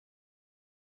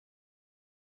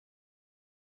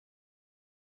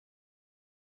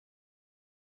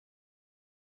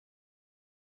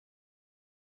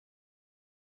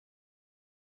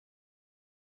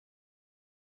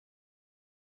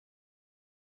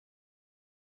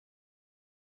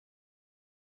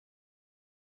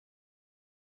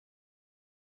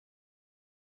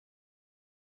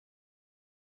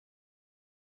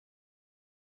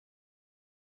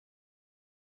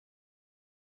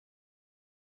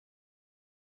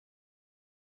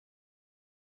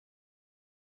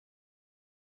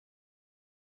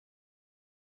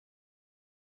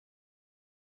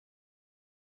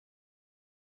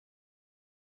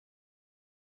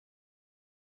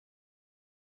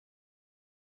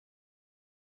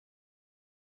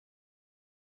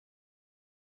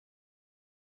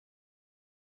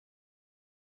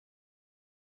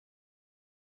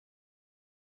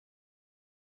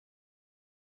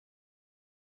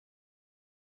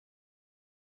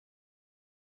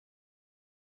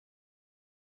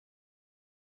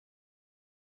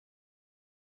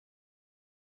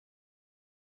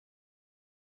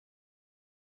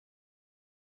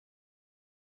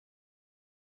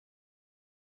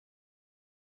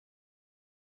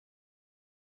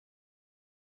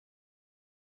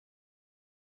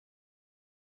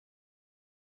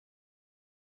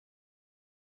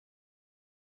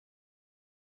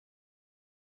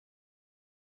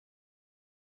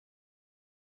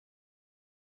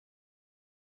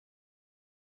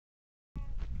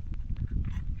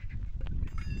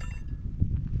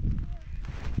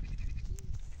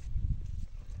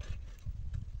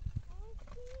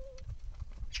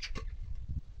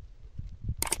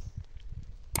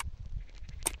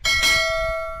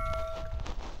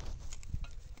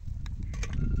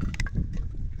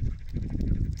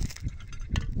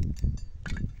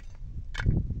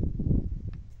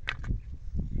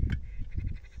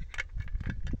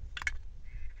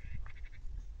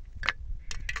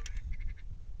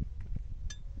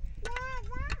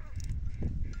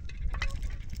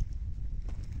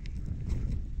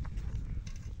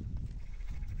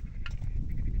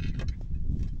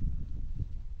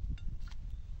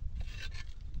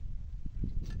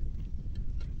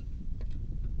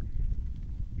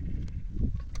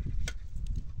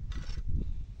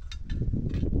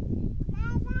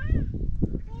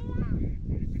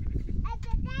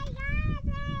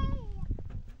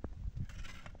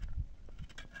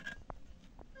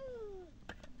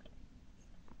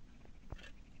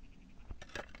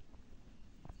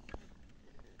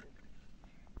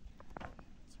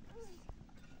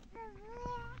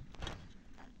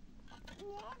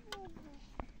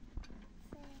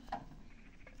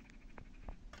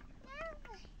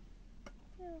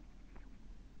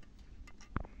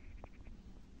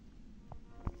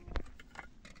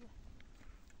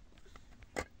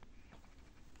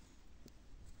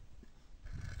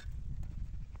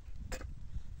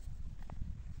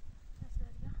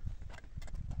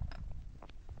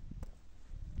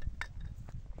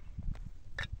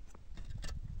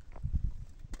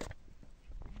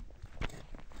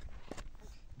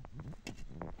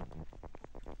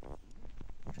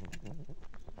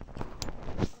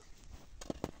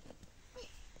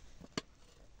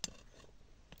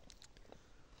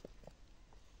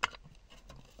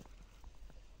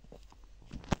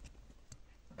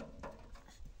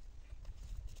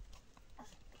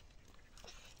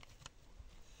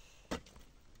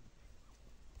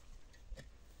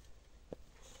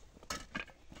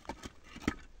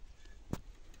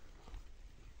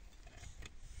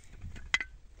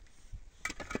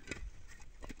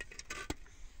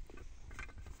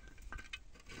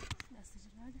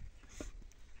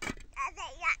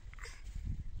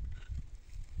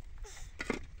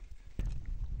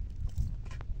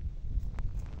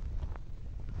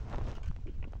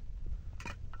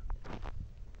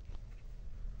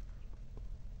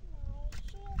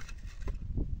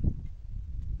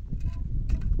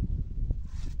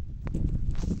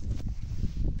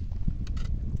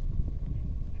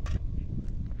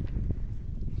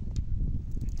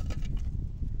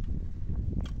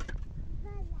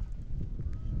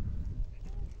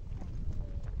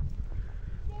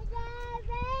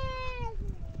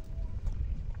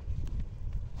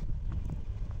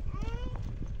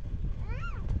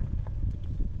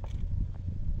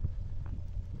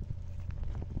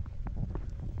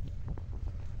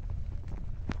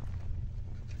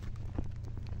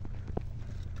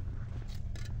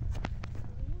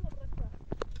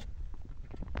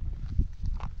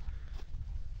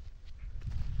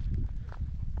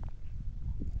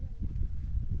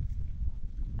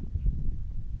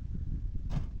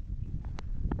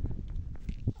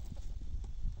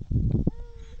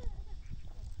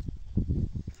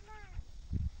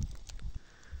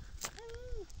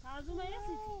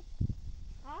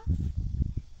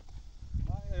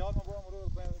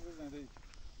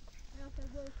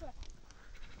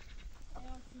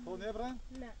خونه برن؟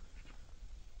 نه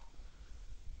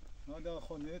نه ده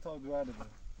خونه تا دواره برن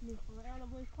نه خونه انا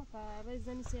باید کافه باید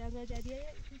زنی سیازه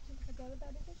جدیه چون خدمت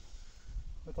داده کش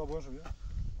به تا باشه بیا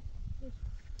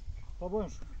تا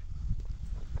باشه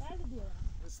بعد دیره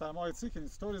سرمایه چی کنی؟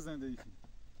 ستوری زندگی کنی؟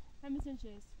 همیشه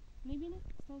چیست؟ میبینی؟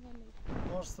 ستو زندگی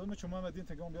باش سرمه چون محمدین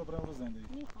تگام بیا برم رو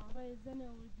زندگی میخوام باید زن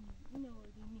آوردی این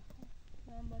آوردی میخوام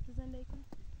من با تو زندگی کنم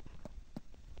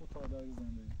تو تا داری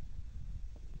زندگی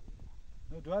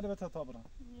نه دواره به تا برم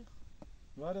میخوام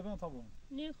دواره به تا برم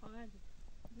میخوام عادی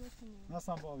دوست نیم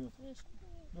نستم با بیاد عشق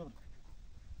بیا برم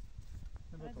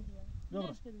عادی بیا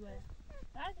عشق دواره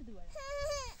عادی دواره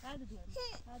عادی دواره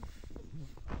عادی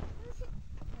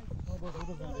باش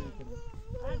رو زندگی کنی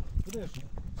بدش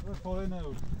باش پاره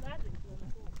نیور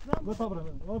بیا تا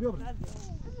برم بیا برم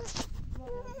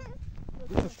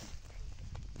بدش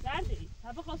عادی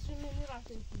هبه خواستیم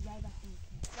میرفتیم زیاد وقتی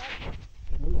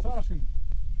نوی چاشین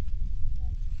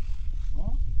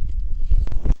ها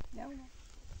نه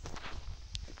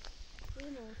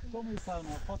تو می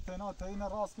سرما خود تنها تا این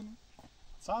راست کنی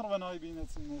سر و نای بینه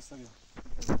چی نیستری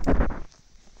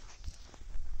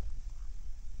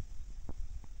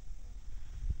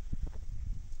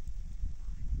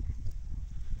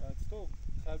تو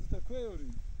خزیت کوی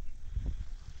اوری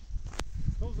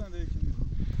تو زندگی کنی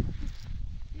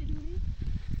بدونی؟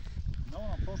 نه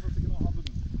اونم پاس بسی کنم هم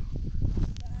بدون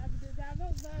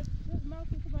ما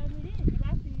که تو باید میری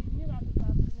وقتی میرم تو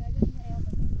سمت نگه نیام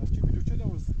از چی کجا چه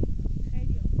لورس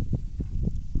خیلی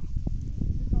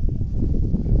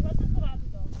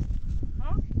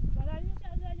ها؟ برای چه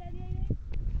از جدیه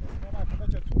نه نه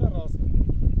بچه تو نه راست کنی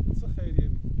چه خیریه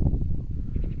بی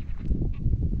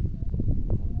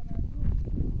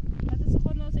حتی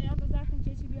خود ناسه ایام بزر کن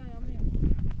که چی بیایم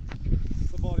نیم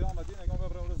سه باری آمدی نگاه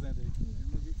ببرم رو زندگی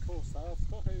میگی تو سرف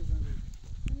تو خیلی زندگی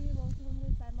میری با تو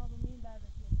میری سرما با میری بعد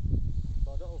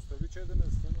بعد استوری چه دنه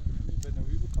استن یعنی به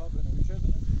نوعی بود کار به نوعی چه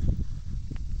دنه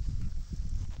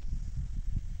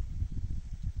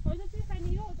خودت توی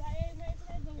خنیو تا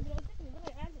نه دونگرازی کنی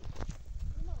بخوای علی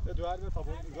به دوار به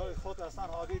تابون نگاه خود اصلا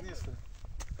حالی نیست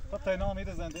خود تینا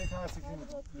میره زندگی کنه اصلا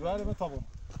دوار به تابون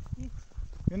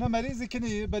اینا مریضی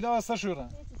کنی بلا اصلا شوره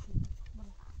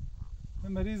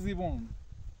مریضی بون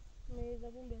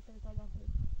مریضی بون بهتره تا دام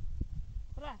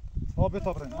برای ها به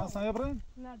تابرن اصلا یبرن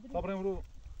نه تابرن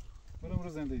برو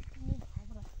زندگی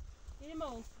برای این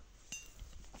ما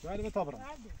دواره به تابرم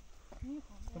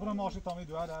تبرم ماشی تامی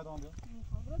دواره هدام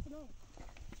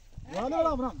بیا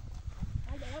دواره برم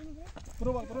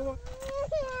برو برو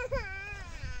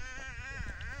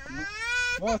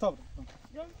وای تابرم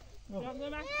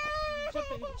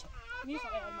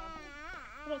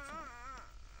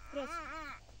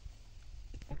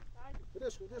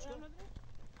برش کن برش کن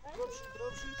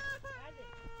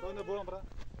نه برام برام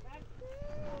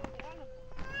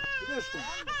برش کن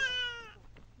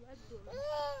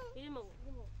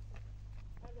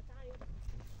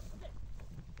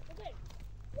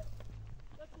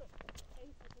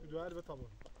دواره به تابون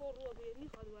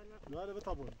دواره به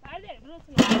تابون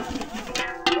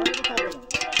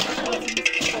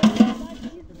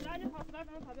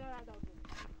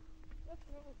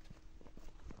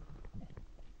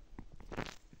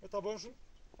به تابون شو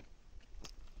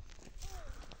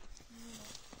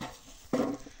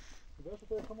باش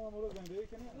تو خمام امروز زنده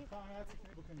کنی فهمیتی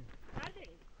کنی بکنی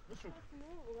بشو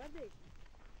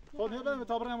خود نمی‌برم به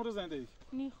تابون امروز زنده ای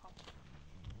میخوام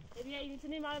بیا این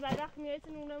تنی ما بعد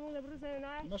میایتن اونمون لبروز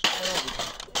نه مش خراب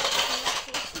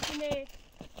کنه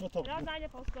مطابق راز علی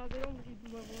پاسدارم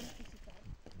بود بابا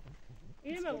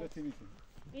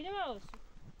اینه ما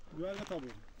دوار به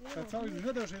تابون کتاوی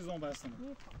نداشت زون بستن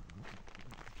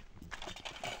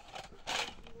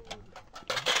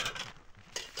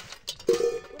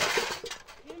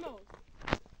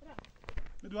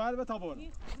دوار به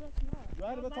تابون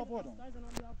دوار به تابون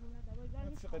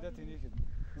چه قدرتی نیست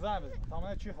زعم بزن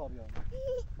تمام چی خواهی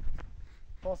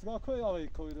پاسگاه کوی آوی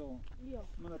کوی رو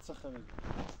من چه خبری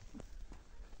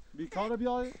بیکار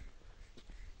بیای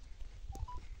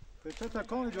چه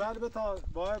تکانی دوار به تا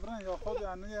بای برن یا خود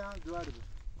یعنی هم دوار بود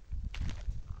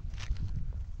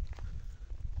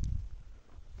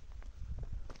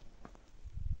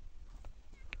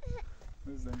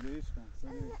زنده ایش کن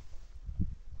زنده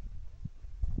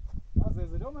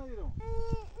زلزله میگیرم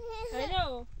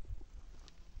الو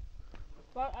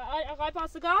آقای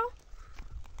پاسگاه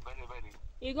بله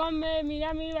ایگام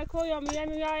میرم و کوی یا میرم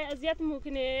اذیت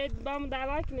میکنه بام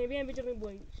دعوا کنه بیام بجرم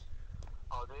بویش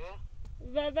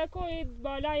و کوی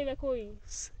بالای و کوی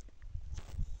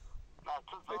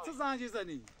چه زنجی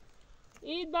زنی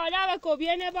این بالا و کو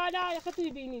بیانه بالا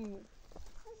خطوی بینیم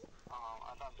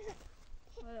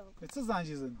چه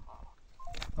زنجی زنی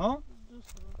ها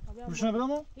گوشنه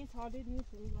بدم این حادث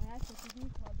نیست باید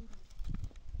چطوری حادث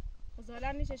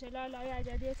زالان نیست شلال لای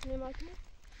اجدی اسمی ما کنه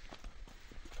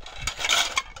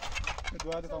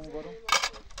دواره تامو برم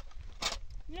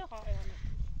میخوام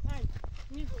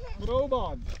برو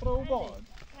باد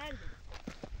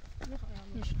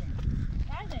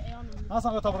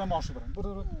اصلا به تابره ماشو برم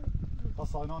برو تا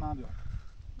ساینان هم بیار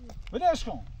بدهش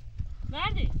کن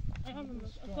مردی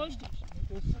کشتیش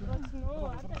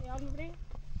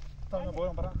تامو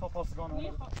برم تا پاسگان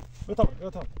هم به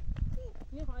تاب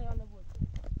میخوام یالا بود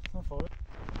فاره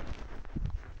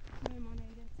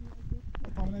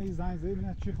تامو این زنگ زی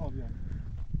ببینم چی خوابی هم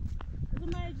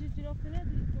من جرفتنه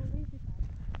دیگه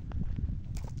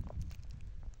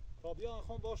خوابی هم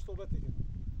خون باش صحبتی کنم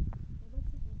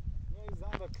این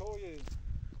زن و کوی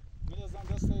من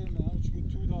زن دسته همه چی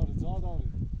که تو داره زا داره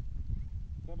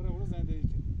تبره برو زندگی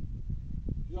کن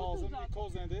یا آزم کو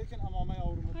زندگی کن اما من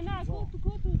آورم نه کو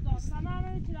تو دار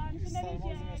تمام چرانی سرماز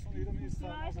نمیستون ایرم این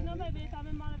سرماز نمیشه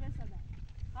بیتام مال بسازم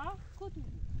ها کو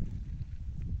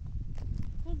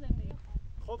تو زندگی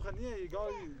خب خنیه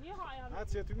ایگاری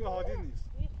حتی توی حادی نیست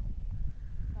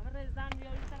خبر زن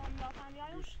بیاری سرم لاتم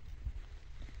بیایم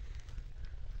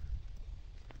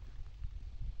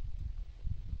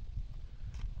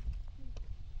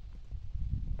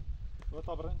و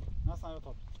تابرن ناس نه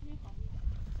تابر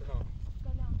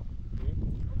سلام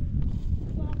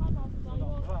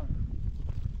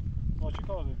ما چی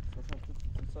کار داریم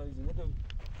سایزی ندارم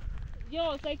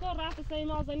یا سایکو رفت سای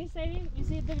مازنی سری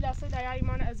میشه دو دسته در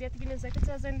ایمان اذیت بین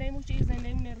زکت زنده موش چیز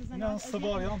زنده نرزن نه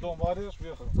سباریان دنبالش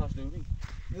بیاخو تاش دوری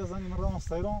یه زنی مردم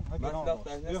استایران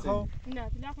بیاخو نه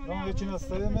تلاخ من یه چیز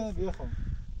استایرم بیاخو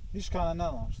هیچ کار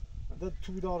نداشت ده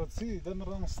تو داره چی ده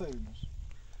مردم استایرمش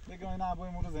دیگه اینا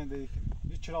باید مورد زندگی کنیم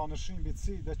یه چرانشین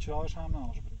بیتسی ده چراغش هم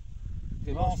نماش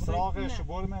بریم ما سراغش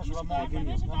برمش و ما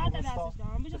گیریم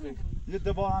یه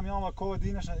دبار هم یام کو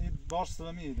دینش باش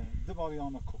سلمیده دبار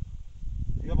یام کو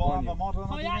یه بار هم ما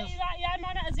رو ندینش یا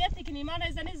ما رو اذیت کنیم ما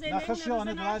زنی زنده نخشی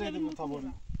آنه دواره دیگه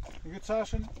متابونه میگه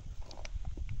چاشن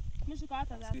میشه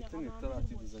کات از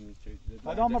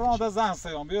ادام را به زن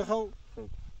سیام بیاخو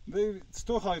دی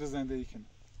تو خیر زندگی کنه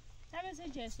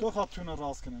تو خاطون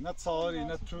راست کنه نه صاری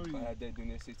نه توی بعد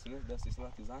دنیا سیتونه دست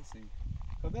اصلاحی زن سی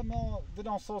خدا ما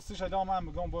دیدم سوسیش ادام هم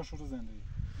میگم باش رو زندگی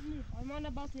نه ما نه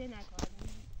باز نکنیم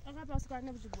اگه باز کار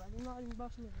نمیشه بود ما این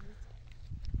باش نمیشه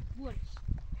بورش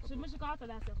شمش قاطع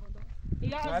دست خدا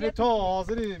یعنی تو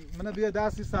حاضری من بیا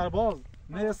دستی سرباز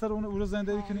نه سر اون رو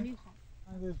زندگی کنی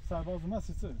اگه سرباز اومد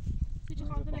چه هیچ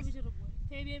خاطر نمیشه رو بود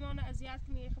تیبی من اذیت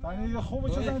کنی یعنی خوبه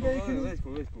چه زندگی کنی ویت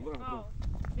کن برو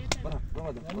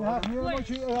یعنی حق میاد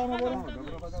چی ادامه برم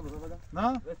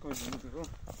نه ویت کن برو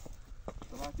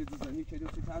وقتی دو زنی که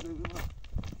چی کرده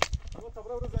برو تو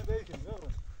برو زندگی کنی برو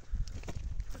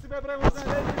کسی ببره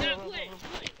زندگی کنی نه بوی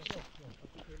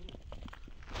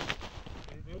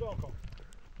بیرون کن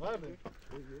ورده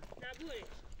نه بوی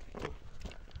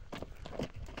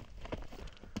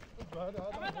بعد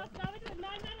اما بس داوود من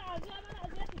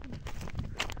اذیت کنی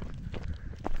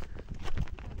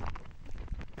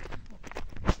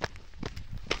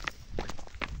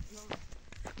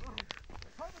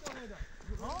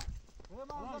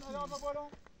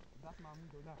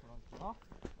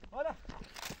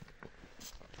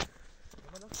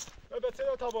بچه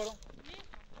تا برو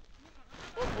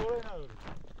برو نداری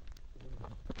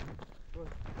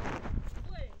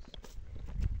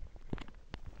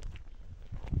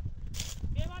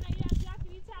بیمانه یه اذیت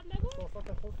کنی چند نگو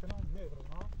صافت خود کنم میبرم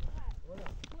ها ولی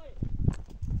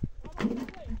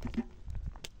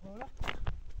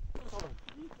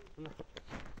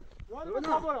ولی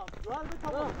تا برم ولی نه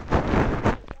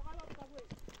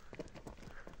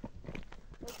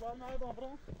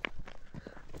برم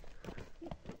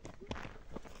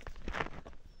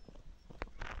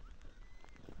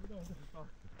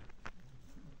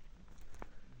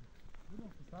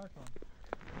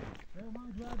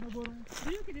من جواب نبرم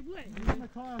بیو که بوی من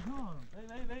کار ندارم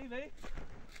وی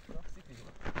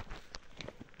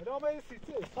ادامه این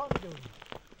سیتی سال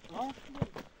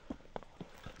میدونی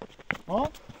ها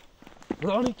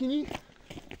برانی کنی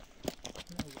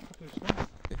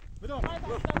بدون آی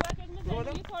بس داوود که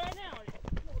می‌ذاری کاری نمی‌کنی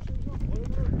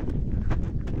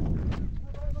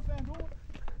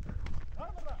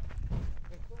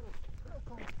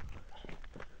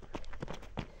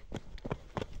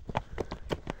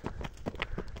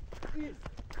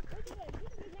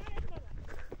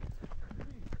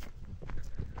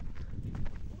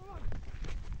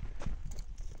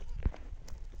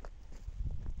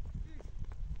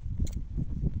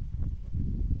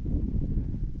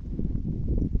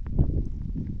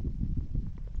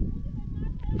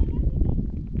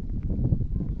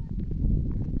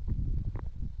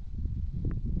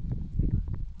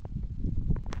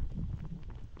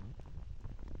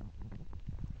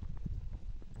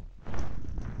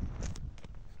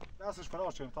دستش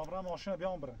فرار شد تا برم ماشین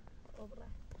بیام برم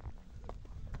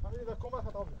من دیگه کمک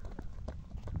خطا بود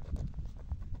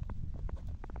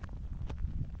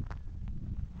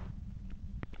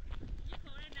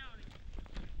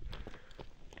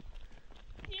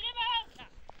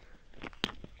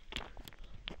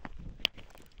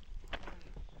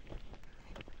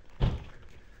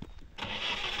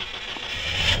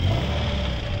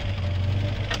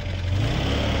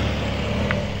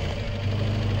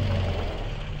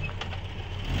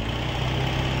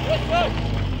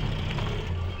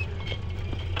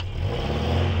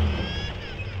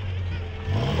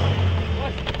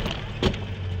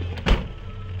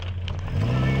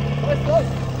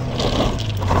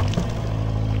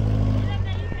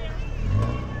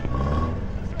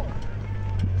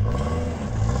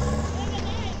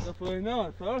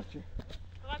نه فرار چی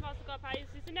آقا واسه کا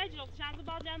پاییسی نجلو چند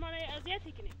بعد درمان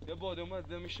اذیتی کنی یه بعد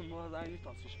اومد میشه ما عینی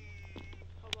تاسیش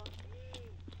بابا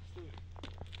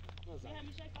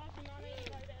همیشه کار کنانه این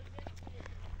کار اذیت کنی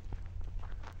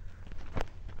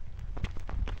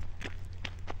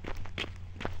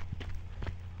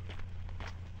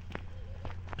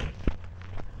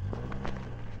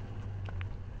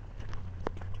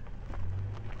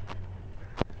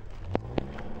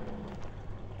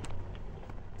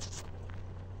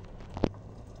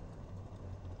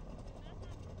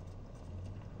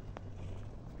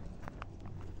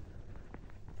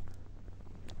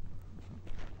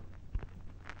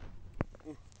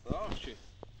چی؟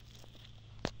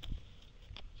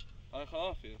 آی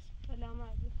خافیز سلام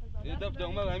علیکم یه دب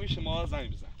دومه همیشه ما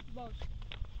زنگ بزن باش